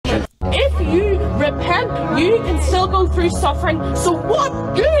you can still go through suffering. So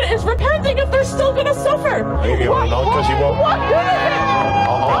what good is repenting if they're still going to suffer? You want to know because you won't. What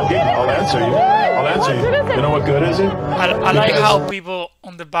good is it? I'll answer you. I'll answer you. You know what good is it? I like how people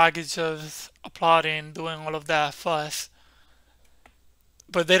on the back is just applauding, doing all of that fuss.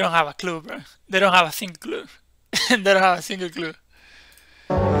 But they don't have a clue, bro. They don't have a single clue. They don't have a single clue.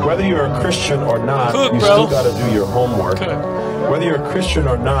 Whether you're a Christian or not, Cook, you bro. still got to do your homework. Cook. Whether you're a Christian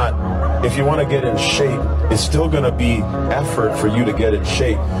or not, if you want to get in shape, it's still going to be effort for you to get in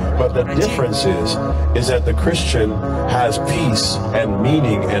shape. But the difference is that the Christian has peace and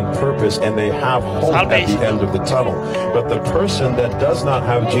meaning and purpose, and they have hope at the end of the tunnel. But the person that does not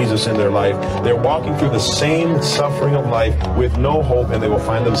have Jesus in their life, they're walking through the same suffering of life with no hope, and they will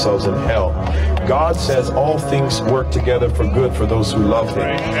find themselves in hell. God says all things work together for good for those who love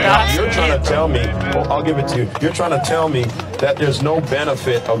Him. Now, you're trying to tell me, I'll give it to you, you're trying to tell me that there's no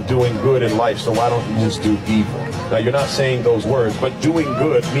benefit of doing good in life, so why don't you just do evil? Now, you're not saying those words, but doing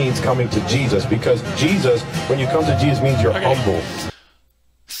good means coming to Jesus, because Jesus, when you come to Jesus, means you're humble.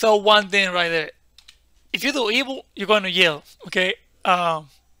 So one thing right there, if you do evil, you're going to yell, okay?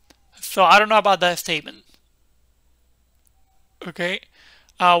 So I don't know about that statement, okay?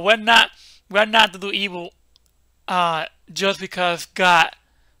 We're not to do evil just because God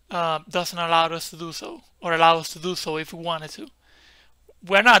doesn't allow us to do so, or allow us to do so if we wanted to.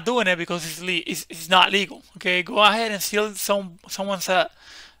 We're not doing it because it's not legal. Okay, go ahead and steal someone's I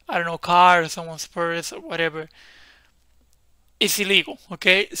don't know, car or someone's purse or whatever. It's illegal.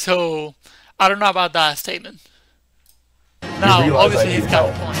 Okay, so I don't know about that statement. Now, obviously, he's got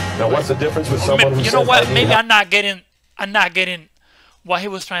a point. Now, what's the difference with someone who you know what? Maybe I'm not getting what he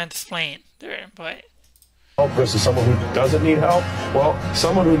was trying to explain there, but. Versus someone who doesn't need help? Well,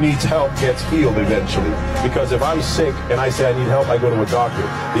 someone who needs help gets healed eventually. Because if I'm sick and I say I need help, I go to a doctor.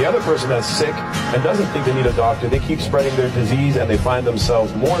 The other person that's sick and doesn't think they need a doctor, they keep spreading their disease and they find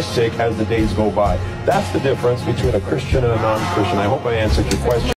themselves more sick as the days go by. That's the difference between a Christian and a non-Christian. I hope I answered your question.